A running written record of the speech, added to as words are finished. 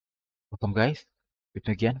Welcome guys, with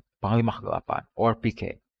me again, Panglimakegelapan or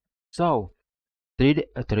PK. So, 3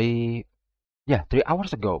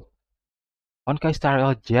 hours ago, Honkai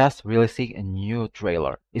Star just releasing a new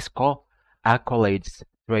trailer. It's called Accolades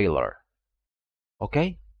trailer.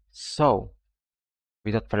 Okay, so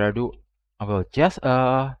without further ado, I will just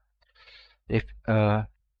if,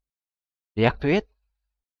 react to it,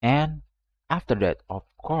 and after that, of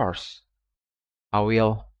course, I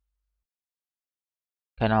will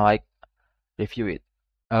kind of like review it.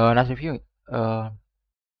 Not review it. Yeah,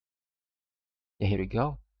 here we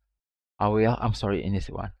go. I'm sorry in this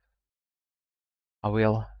one. I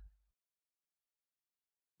will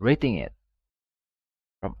rating it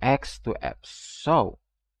from X to F. So,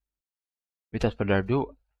 without further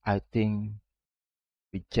ado, I think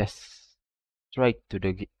we just straight to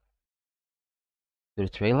the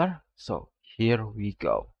trailer. So here we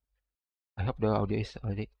go. I hope the audio is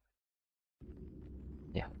already.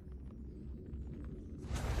 Yeah.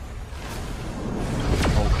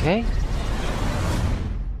 Okay.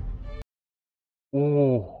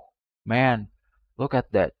 Oh man, look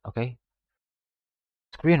at that. Okay.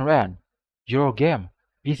 Screen run, Euro game,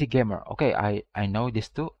 PC gamer. Okay, I know this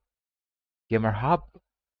too. Gamer Hub,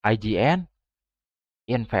 IGN,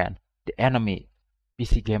 Infan, the enemy,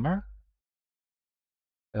 PC gamer.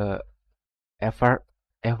 Ever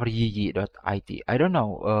everyyi.it. I don't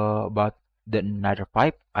know about the another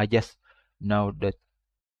 5. I just know the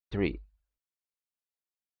 3.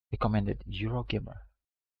 Recommended Eurogamer.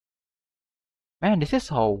 Man, this is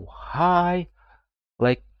so high.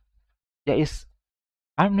 Like, yeah,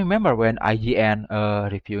 I remember when IGN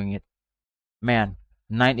reviewing it. Man,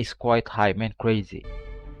 9 is quite high. Man, crazy.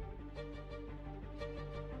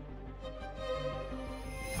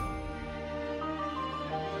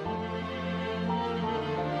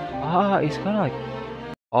 It's kind of like,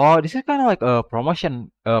 oh, this is kind of like a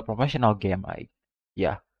promotional game.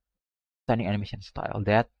 Yeah, stunning animation style.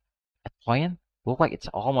 That at point look like it's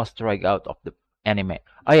almost straight out of the anime.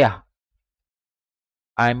 Oh yeah,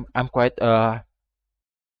 I'm quite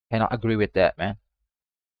cannot agree with that, man.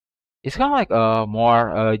 It's kind of like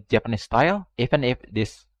more Japanese style, even if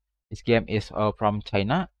this game is from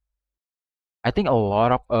China. I think a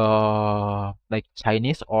lot of like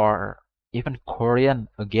Chinese or even Korean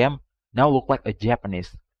game now look like a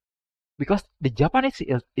Japanese, because the Japanese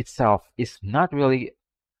itself is not really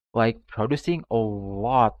like producing a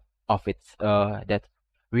lot of it that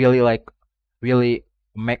really like really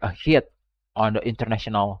make a hit on the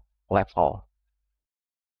international level.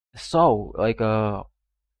 So like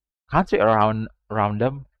country around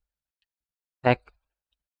them take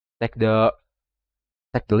take the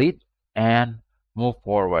take the lead and move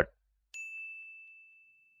forward.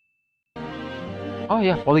 Oh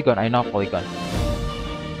yeah, Polygon. I know Polygon.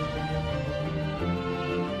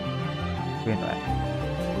 Greenland.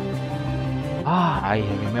 Ah, I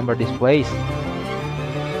remember this place.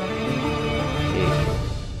 Okay.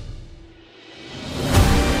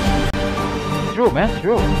 True, man.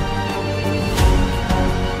 True.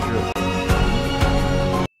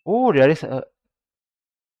 Oh, there is a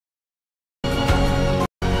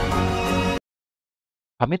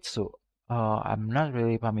Famitsu. I'm not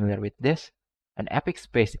really familiar with this. An epic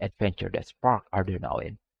space adventure that sparks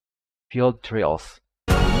adrenaline, fueled thrills,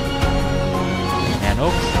 and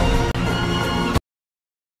hooks.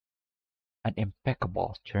 An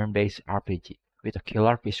impeccable turn-based RPG with a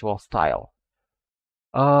killer visual style.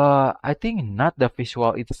 I think not the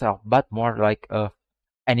visual itself, but more like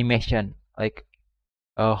animation, like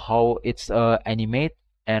how it's animate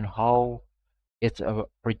and how it's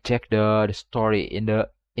project the story into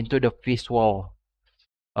the visual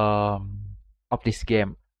of this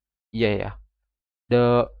game. Yeah, yeah.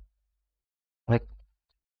 The like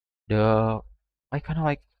the I kind of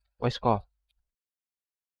like what's it called.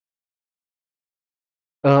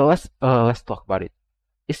 Let's talk about it.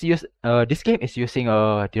 This game is using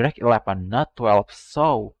a Direct 11, not 12,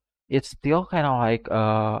 so it's still kind of like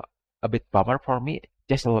a bit bummer for me,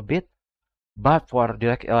 just a little bit. But for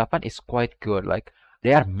Direct 11, it's quite good. Like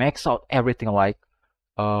they are max out everything, like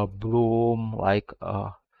bloom, like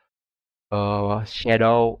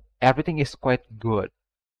shadow. Everything is quite good.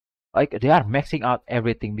 Like they are maxing out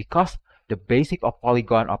everything because the basic of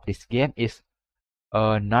polygon of this game is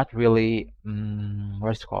not really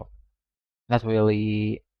what's it called? Not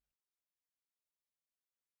really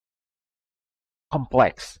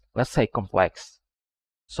complex. Let's say complex.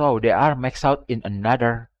 So they are maxed out in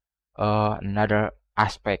another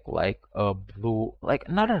aspect, like blue, like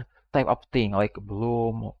another type of thing, like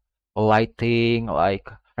bloom, lighting, like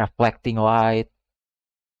reflecting light,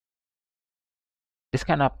 this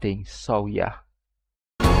kind of thing. So yeah.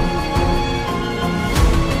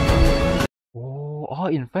 oh,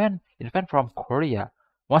 Infant from Korea.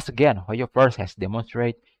 Once again, Hoyoverse has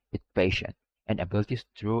demonstrated its patience and abilities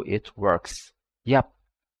through its works. Yep,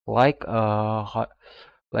 like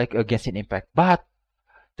Genshin Impact. But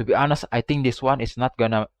to be honest, I think this one is not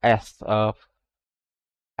gonna as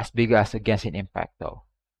big as a Genshin Impact though.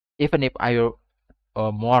 Even if I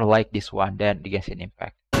more like this one than the Genshin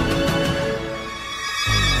Impact.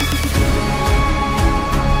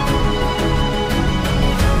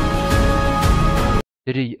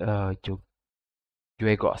 Jadi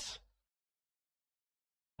Juegos.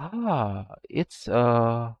 Ah, it's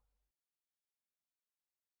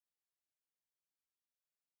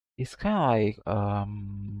kind of like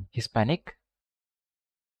Hispanic,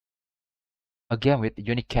 a game with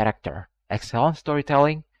unique character, excellent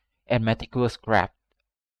storytelling, and meticulous craft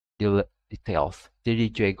details. Jadi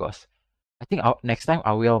Juegos. I think next time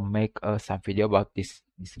I will make some video about this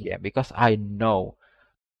game because I know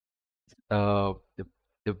uh the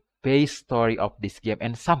the base story of this game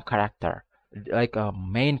and some character like a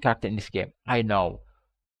main character in this game. I know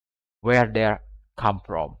where they come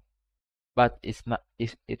from, but it's not.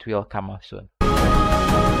 It will come out soon.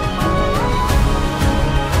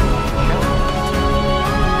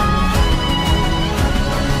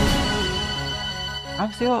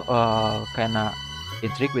 I'm still kinda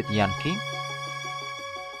intrigued with Yan King.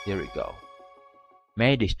 Here we go.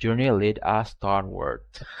 May this journey lead us starward.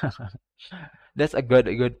 That's a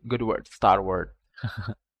good word, starward.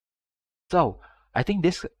 So I think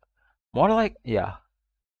this more like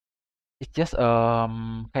it's just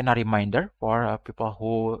kind of reminder for people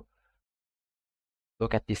who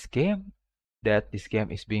look at this game that this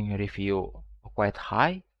game is being reviewed quite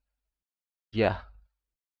high. Yeah,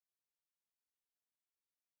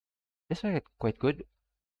 that's quite good.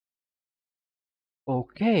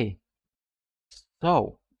 Okay,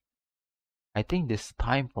 so I think it's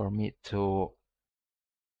time for me to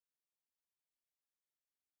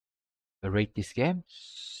rate this game.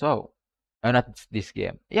 So, not this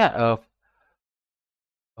game. Yeah,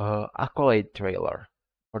 Accolade trailer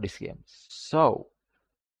for this game. So,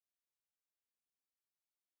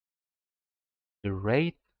 the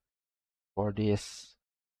rate for this.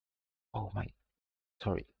 Oh my,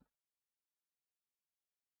 sorry.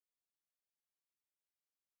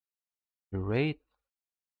 The rate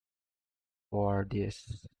for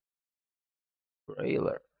this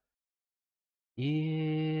trailer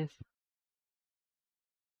is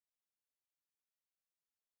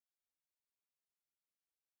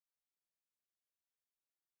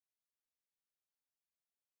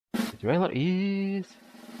the trailer is.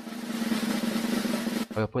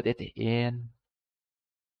 I'll put it in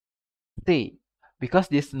C because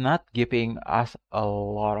this not giving us a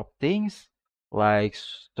lot of things like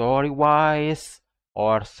story wise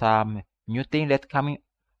or some new thing that coming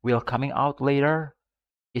out later.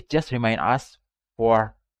 It just remind us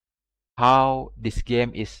for how this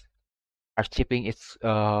game is achieving its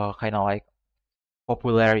kind of like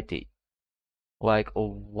popularity. Like a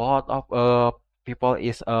lot of people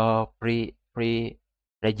is pre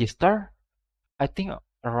register. I think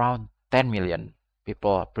around 10 million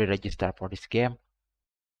people pre-register for this game.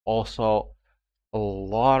 Also, a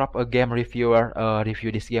lot of game reviewer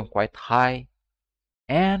review this game quite high.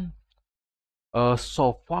 And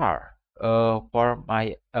so far, for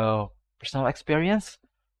my personal experience,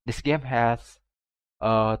 this game has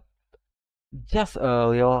uh, just a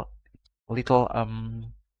little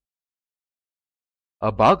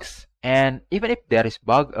bugs. And even if there is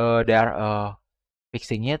bug, they are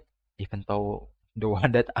fixing it. Even though the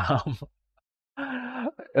one that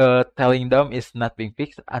telling them is not being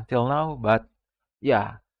fixed until now, but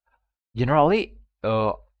yeah, generally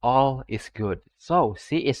all is good. So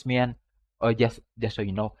C is mean just so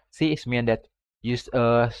you know, C is mean that you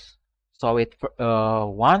saw it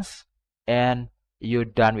once and you're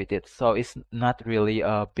done with it. So it's not really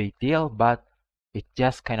a big deal, but it's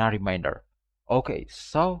just kind of reminder. Okay,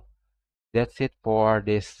 so that's it for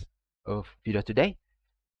this video today.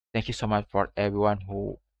 Thank you so much for everyone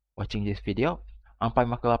who watching this video. I'm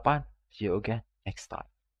Panglimakegelapan. See you again next time.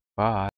 Bye.